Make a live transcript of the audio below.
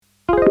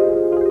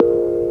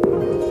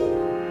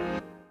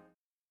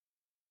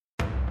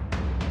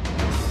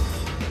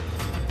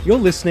You're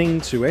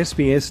listening to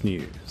SBS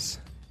News.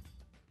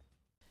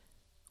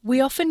 We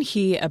often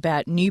hear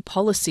about new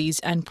policies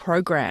and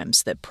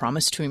programs that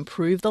promise to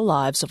improve the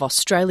lives of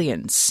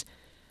Australians.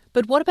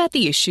 But what about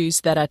the issues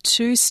that are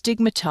too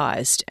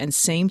stigmatised and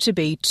seem to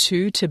be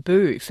too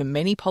taboo for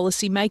many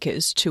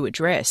policymakers to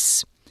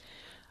address?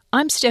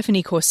 I'm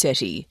Stephanie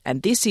Corsetti,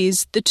 and this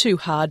is The Too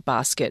Hard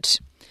Basket.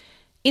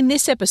 In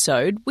this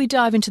episode, we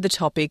dive into the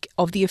topic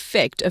of the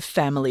effect of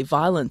family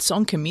violence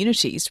on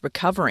communities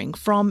recovering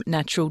from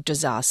natural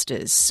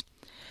disasters.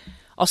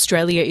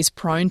 Australia is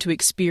prone to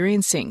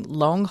experiencing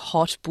long,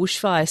 hot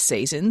bushfire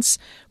seasons,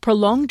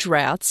 prolonged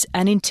droughts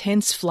and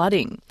intense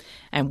flooding.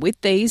 And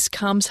with these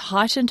comes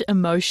heightened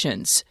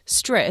emotions,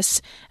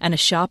 stress and a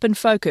sharpened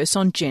focus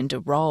on gender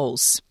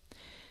roles.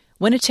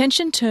 When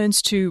attention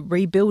turns to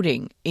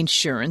rebuilding,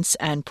 insurance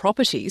and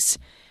properties,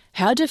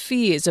 how do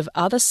fears of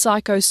other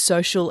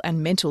psychosocial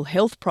and mental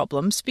health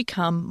problems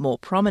become more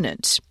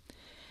prominent?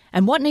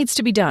 And what needs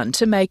to be done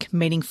to make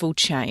meaningful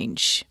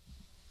change?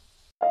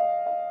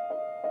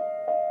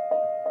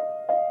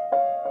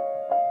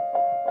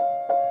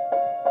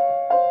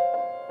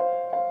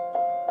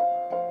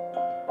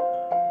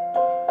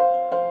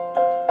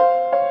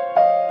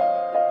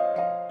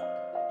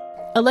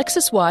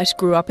 Alexis White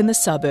grew up in the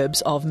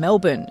suburbs of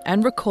Melbourne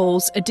and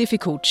recalls a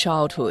difficult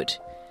childhood.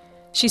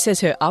 She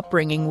says her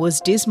upbringing was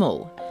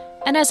dismal,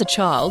 and as a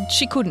child,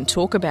 she couldn't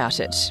talk about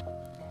it.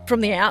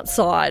 From the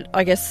outside,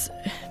 I guess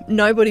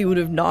nobody would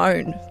have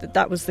known that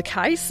that was the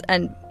case,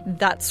 and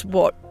that's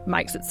what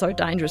makes it so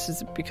dangerous,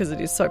 is because it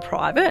is so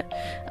private.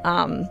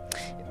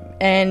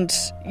 And,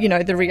 you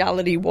know, the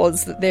reality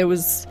was that there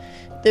was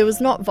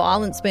not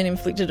violence being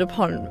inflicted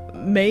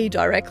upon me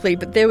directly,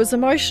 but there was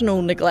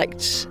emotional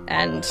neglect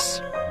and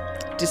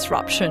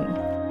disruption.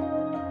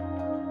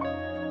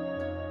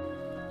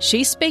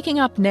 She's speaking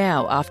up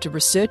now after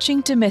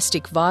researching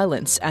domestic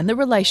violence and the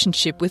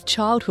relationship with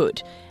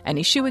childhood, an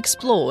issue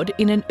explored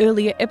in an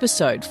earlier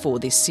episode for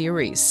this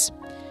series.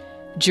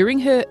 During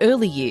her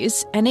early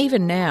years, and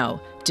even now,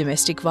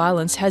 domestic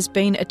violence has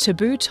been a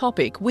taboo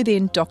topic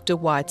within Dr.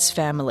 White's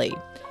family.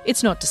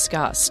 It's not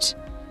discussed.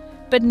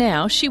 But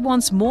now she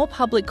wants more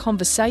public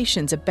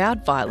conversations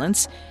about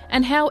violence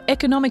and how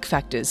economic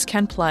factors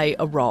can play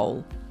a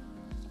role.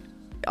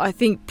 I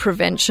think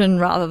prevention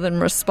rather than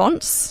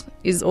response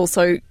is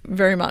also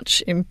very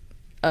much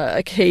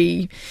a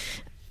key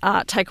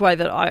takeaway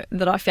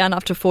that I found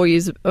after 4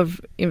 years of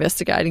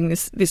investigating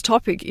this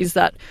topic, is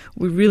that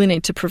we really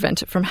need to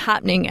prevent it from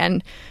happening.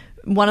 And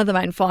one of the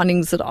main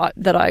findings that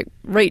I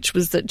reached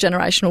was that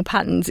generational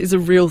patterns is a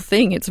real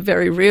thing. It's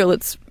very real.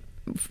 It's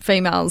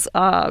females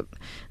are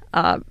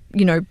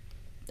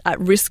at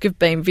risk of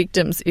being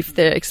victims if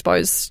they're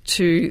exposed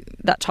to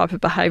that type of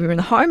behaviour in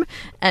the home,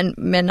 and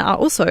men are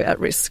also at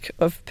risk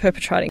of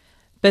perpetrating.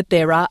 But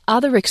there are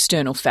other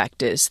external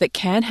factors that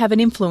can have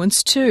an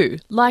influence too,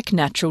 like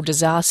natural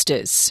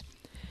disasters.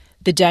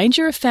 The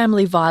danger of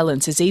family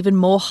violence is even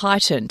more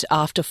heightened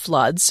after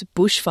floods,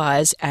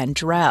 bushfires and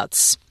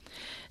droughts.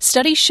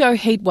 Studies show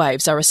heat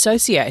waves are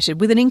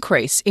associated with an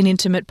increase in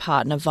intimate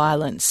partner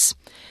violence.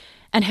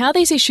 And how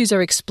these issues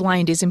are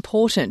explained is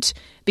important,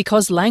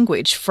 because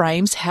language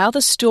frames how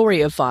the story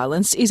of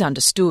violence is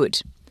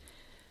understood.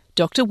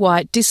 Dr.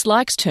 White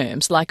dislikes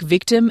terms like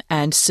victim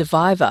and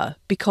survivor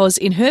because,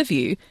 in her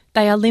view,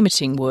 they are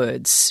limiting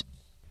words.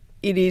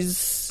 It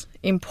is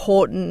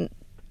important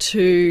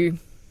to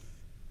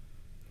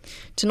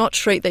not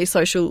treat these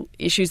social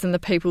issues and the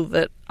people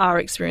that are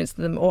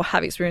experiencing them or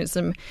have experienced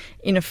them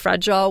in a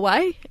fragile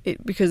way,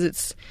 because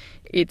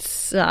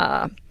it's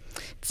not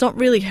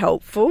really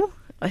helpful.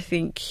 I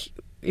think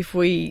if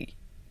we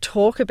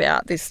talk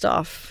about this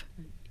stuff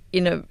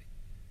in a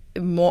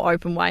more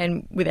open way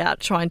and without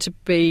trying to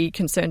be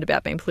concerned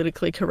about being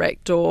politically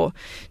correct or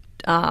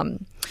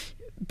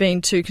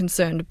being too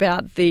concerned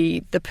about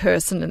the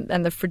person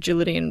and the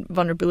fragility and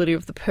vulnerability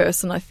of the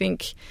person, I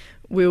think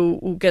we'll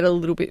get a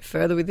little bit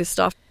further with this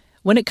stuff.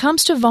 When it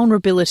comes to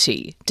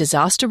vulnerability,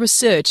 disaster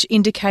research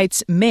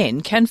indicates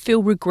men can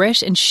feel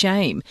regret and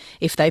shame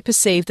if they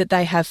perceive that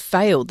they have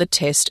failed the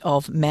test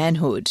of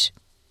manhood.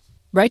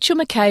 Rachel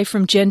McKay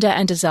from Gender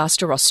and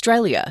Disaster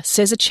Australia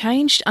says a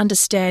changed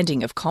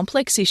understanding of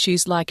complex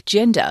issues like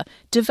gender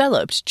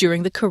developed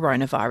during the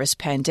coronavirus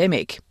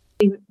pandemic.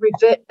 We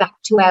revert back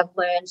to our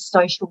learned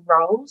social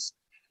roles,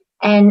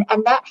 and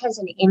that has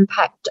an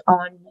impact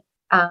on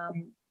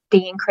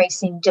the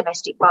increase in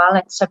domestic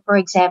violence. So, for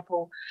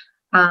example,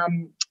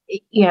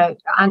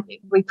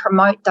 we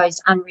promote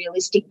those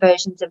unrealistic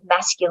versions of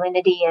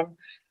masculinity and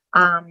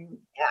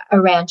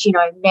around,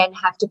 men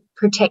have to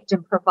protect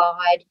and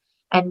provide,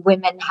 and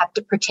women have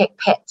to protect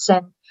pets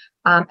and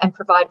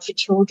provide for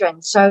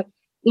children. So,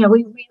 we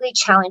really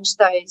challenge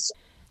those.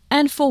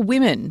 And for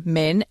women,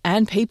 men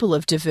and people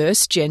of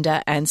diverse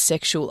gender and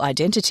sexual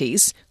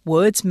identities,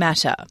 words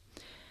matter.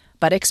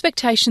 But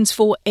expectations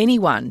for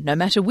anyone, no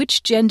matter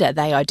which gender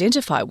they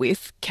identify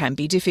with, can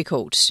be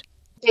difficult.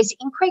 There's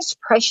increased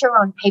pressure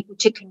on people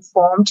to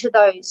conform to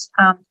those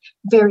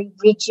very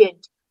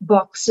rigid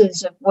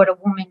boxes of what a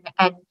woman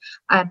and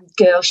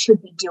girl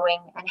should be doing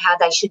and how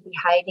they should be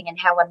behaving and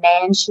how a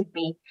man should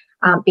be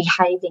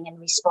behaving and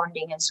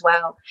responding as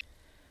well.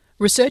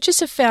 Researchers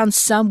have found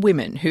some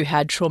women who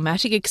had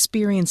traumatic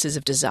experiences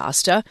of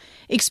disaster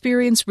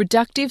experience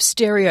reductive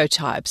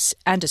stereotypes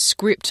and a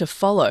script to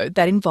follow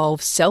that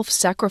involves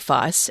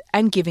self-sacrifice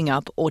and giving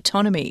up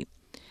autonomy.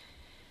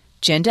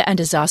 Gender and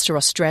Disaster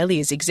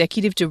Australia's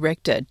Executive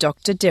Director,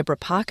 Dr. Deborah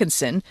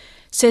Parkinson,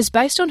 says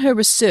based on her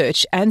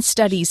research and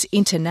studies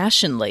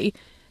internationally,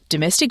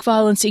 domestic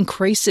violence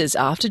increases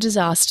after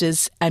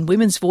disasters and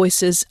women's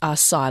voices are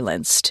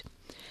silenced.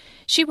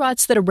 She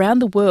writes that around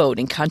the world,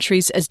 in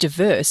countries as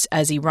diverse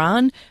as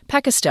Iran,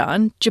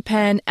 Pakistan,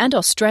 Japan and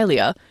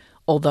Australia,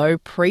 although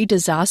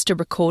pre-disaster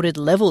recorded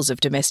levels of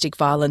domestic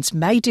violence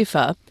may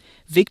differ,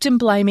 victim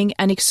blaming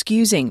and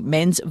excusing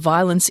men's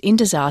violence in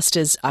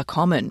disasters are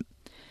common.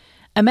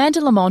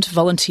 Amanda Lamont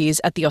volunteers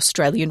at the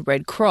Australian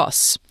Red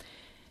Cross.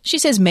 She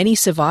says many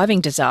surviving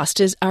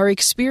disasters are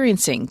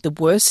experiencing the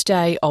worst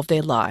day of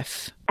their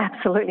life.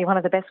 Absolutely. One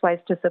of the best ways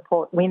to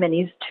support women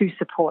is to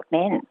support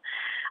men.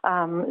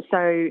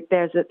 So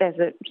there's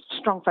a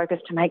strong focus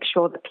to make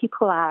sure that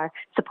people are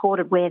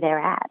supported where they're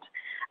at.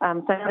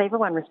 So not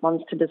everyone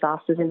responds to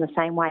disasters in the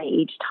same way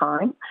each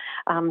time.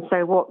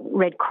 So what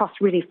Red Cross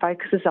really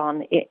focuses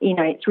on,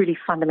 its really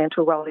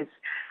fundamental role is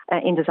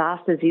in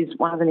disasters is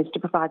one of them is to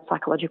provide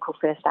psychological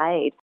first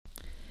aid.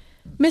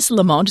 Ms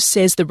Lamont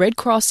says the Red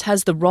Cross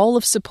has the role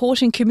of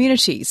supporting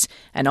communities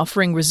and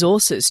offering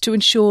resources to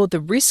ensure the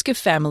risk of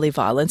family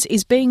violence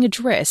is being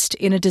addressed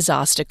in a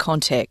disaster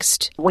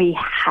context. We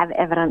have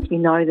evidence, we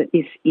know that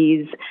this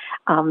is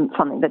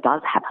something that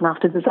does happen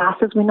after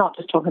disasters. We're not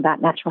just talking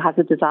about natural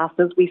hazard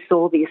disasters. We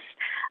saw this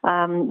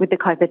with the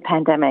COVID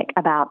pandemic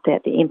about the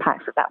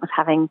impacts that was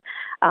having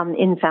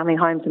in family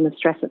homes and the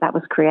stress that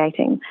was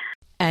creating.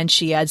 And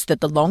she adds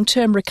that the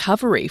long-term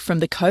recovery from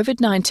the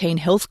COVID-19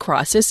 health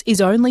crisis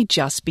is only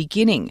just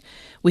beginning,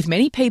 with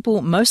many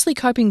people mostly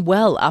coping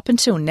well up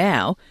until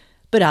now,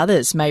 but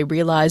others may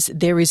realise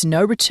there is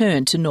no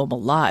return to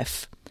normal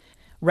life.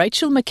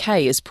 Rachel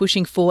McKay is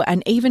pushing for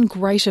an even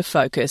greater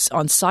focus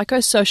on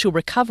psychosocial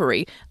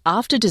recovery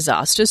after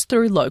disasters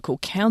through local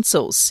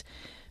councils.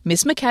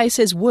 Ms McKay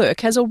says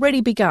work has already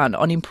begun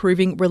on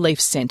improving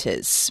relief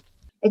centres.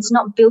 It's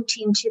not built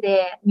into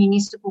their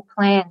municipal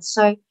plans,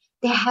 so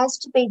there has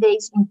to be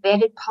these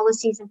embedded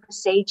policies and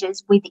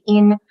procedures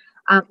within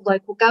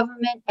local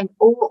government and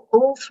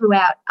all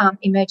throughout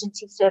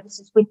emergency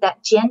services with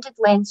that gendered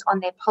lens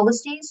on their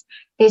policies,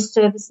 their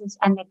services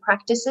and their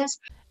practices.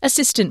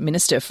 Assistant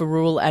Minister for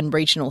Rural and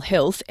Regional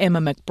Health,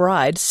 Emma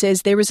McBride,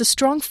 says there is a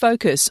strong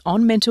focus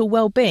on mental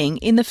wellbeing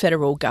in the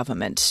federal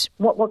government.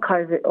 What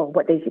COVID or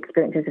what these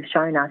experiences have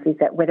shown us is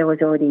that where there was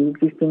already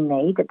existing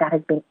need, that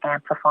has been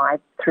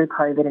amplified through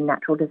COVID and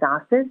natural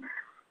disasters.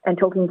 And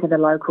talking to the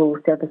local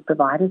service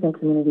providers and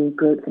community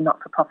groups and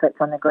not-for-profits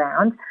on the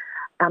ground,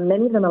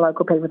 many of them are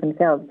local people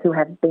themselves who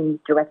have been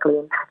directly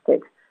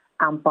impacted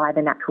by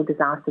the natural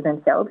disaster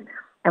themselves.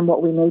 And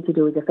what we need to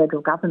do as a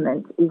federal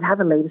government is have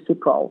a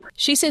leadership role.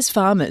 She says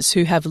farmers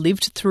who have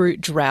lived through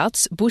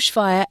droughts,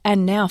 bushfire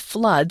and now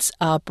floods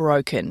are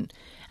broken.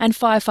 And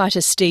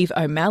firefighter Steve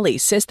O'Malley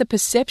says the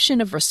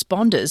perception of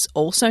responders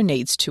also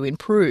needs to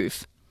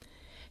improve.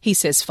 He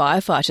says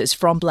firefighters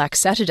from Black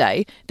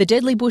Saturday, the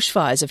deadly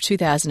bushfires of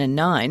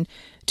 2009,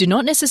 do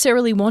not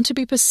necessarily want to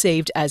be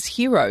perceived as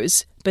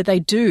heroes, but they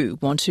do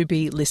want to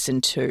be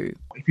listened to.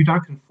 If you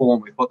don't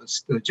conform with what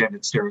the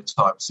gendered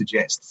stereotype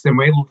suggests, then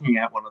we're looking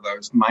at one of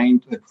those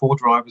main four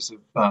drivers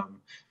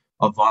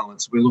of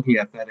violence. We're looking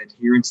at that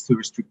adherence to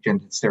a strict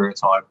gendered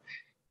stereotype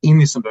in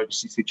this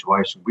emergency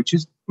situation, which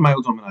is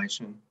male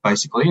domination,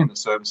 basically, in the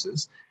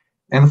services,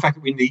 and the fact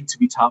that we need to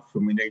be tough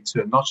and we need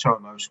to not show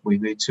emotion. We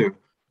need to,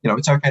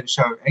 it's okay to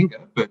show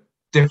anger, but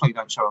definitely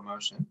don't show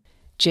emotion.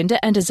 Gender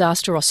and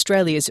Disaster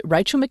Australia's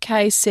Rachel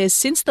McKay says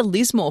since the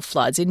Lismore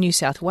floods in New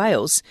South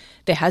Wales,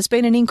 there has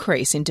been an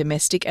increase in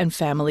domestic and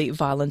family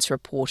violence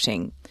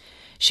reporting.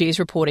 She is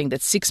reporting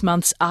that 6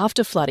 months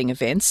after flooding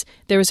events,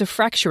 there is a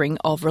fracturing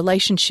of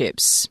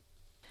relationships.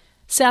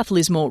 South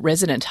Lismore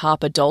resident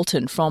Harper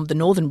Dalton from the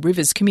Northern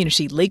Rivers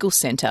Community Legal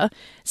Centre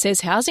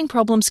says housing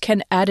problems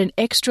can add an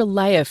extra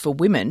layer for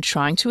women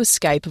trying to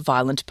escape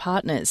violent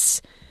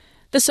partners.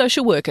 The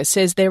social worker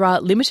says there are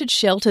limited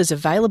shelters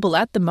available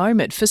at the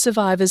moment for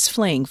survivors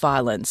fleeing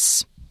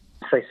violence.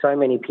 So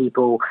many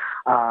people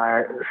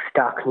are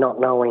stuck not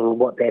knowing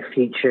what their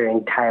future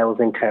entails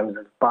in terms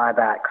of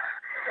buybacks.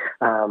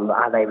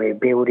 Are they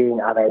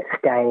rebuilding? Are they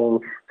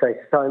staying?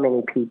 So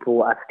many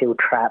people are still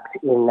trapped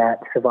in that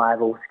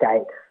survival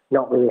state,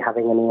 not really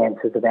having any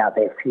answers about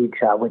their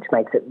future, which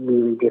makes it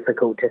really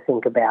difficult to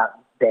think about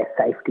their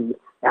safety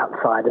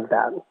outside of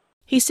that.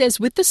 He says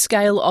with the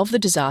scale of the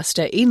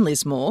disaster in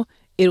Lismore,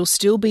 it'll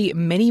still be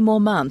many more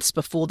months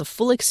before the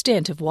full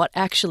extent of what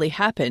actually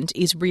happened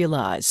is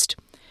realised.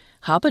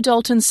 Harper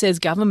Dalton says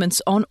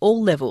governments on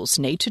all levels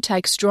need to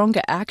take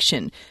stronger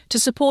action to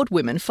support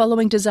women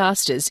following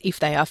disasters if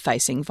they are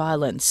facing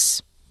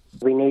violence.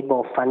 We need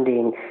more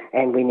funding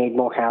and we need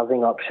more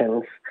housing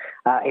options.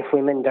 If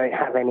women don't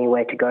have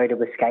anywhere to go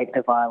to escape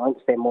the violence,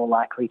 they're more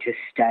likely to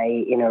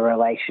stay in a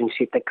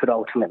relationship that could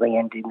ultimately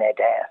end in their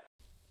death.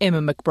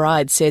 Emma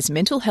McBride says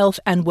mental health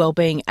and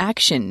wellbeing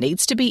action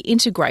needs to be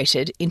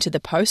integrated into the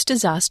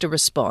post-disaster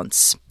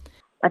response.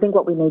 I think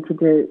what we need to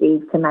do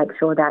is to make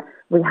sure that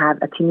we have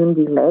a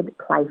community-led,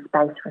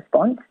 place-based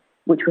response,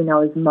 which we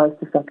know is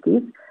most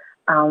effective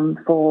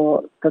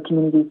for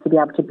communities to be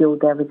able to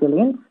build their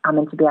resilience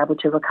and to be able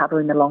to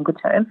recover in the longer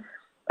term.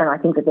 And I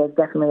think that there's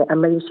definitely a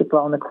leadership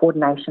role and a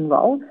coordination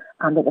role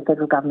that the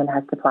federal government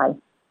has to play.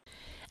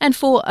 And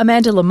for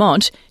Amanda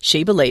Lamont,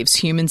 she believes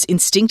humans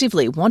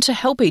instinctively want to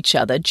help each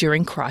other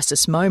during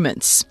crisis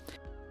moments.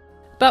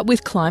 But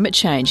with climate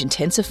change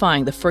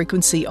intensifying the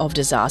frequency of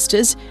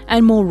disasters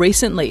and more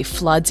recently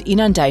floods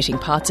inundating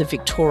parts of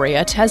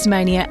Victoria,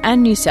 Tasmania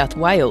and New South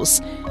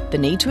Wales, the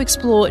need to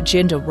explore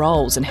gender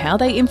roles and how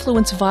they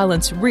influence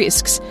violence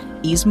risks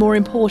is more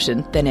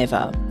important than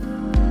ever.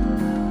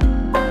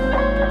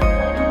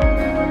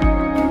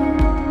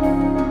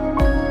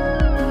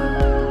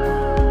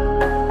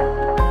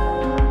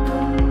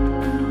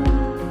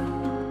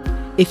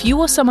 If you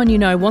or someone you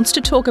know wants to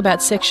talk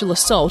about sexual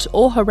assault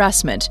or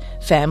harassment,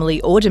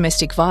 family or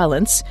domestic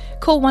violence,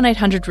 call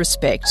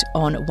 1-800-RESPECT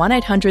on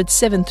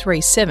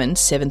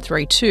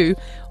 1-800-737-732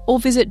 or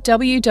visit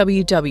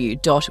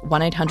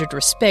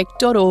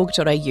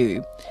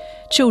www.1800respect.org.au.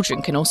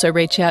 Children can also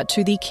reach out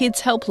to the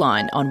Kids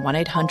Helpline on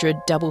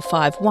 1-800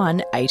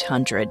 551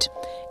 800.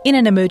 In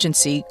an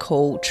emergency,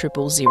 call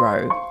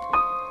 000.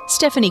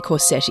 Stephanie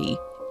Corsetti,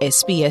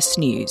 SBS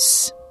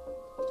News.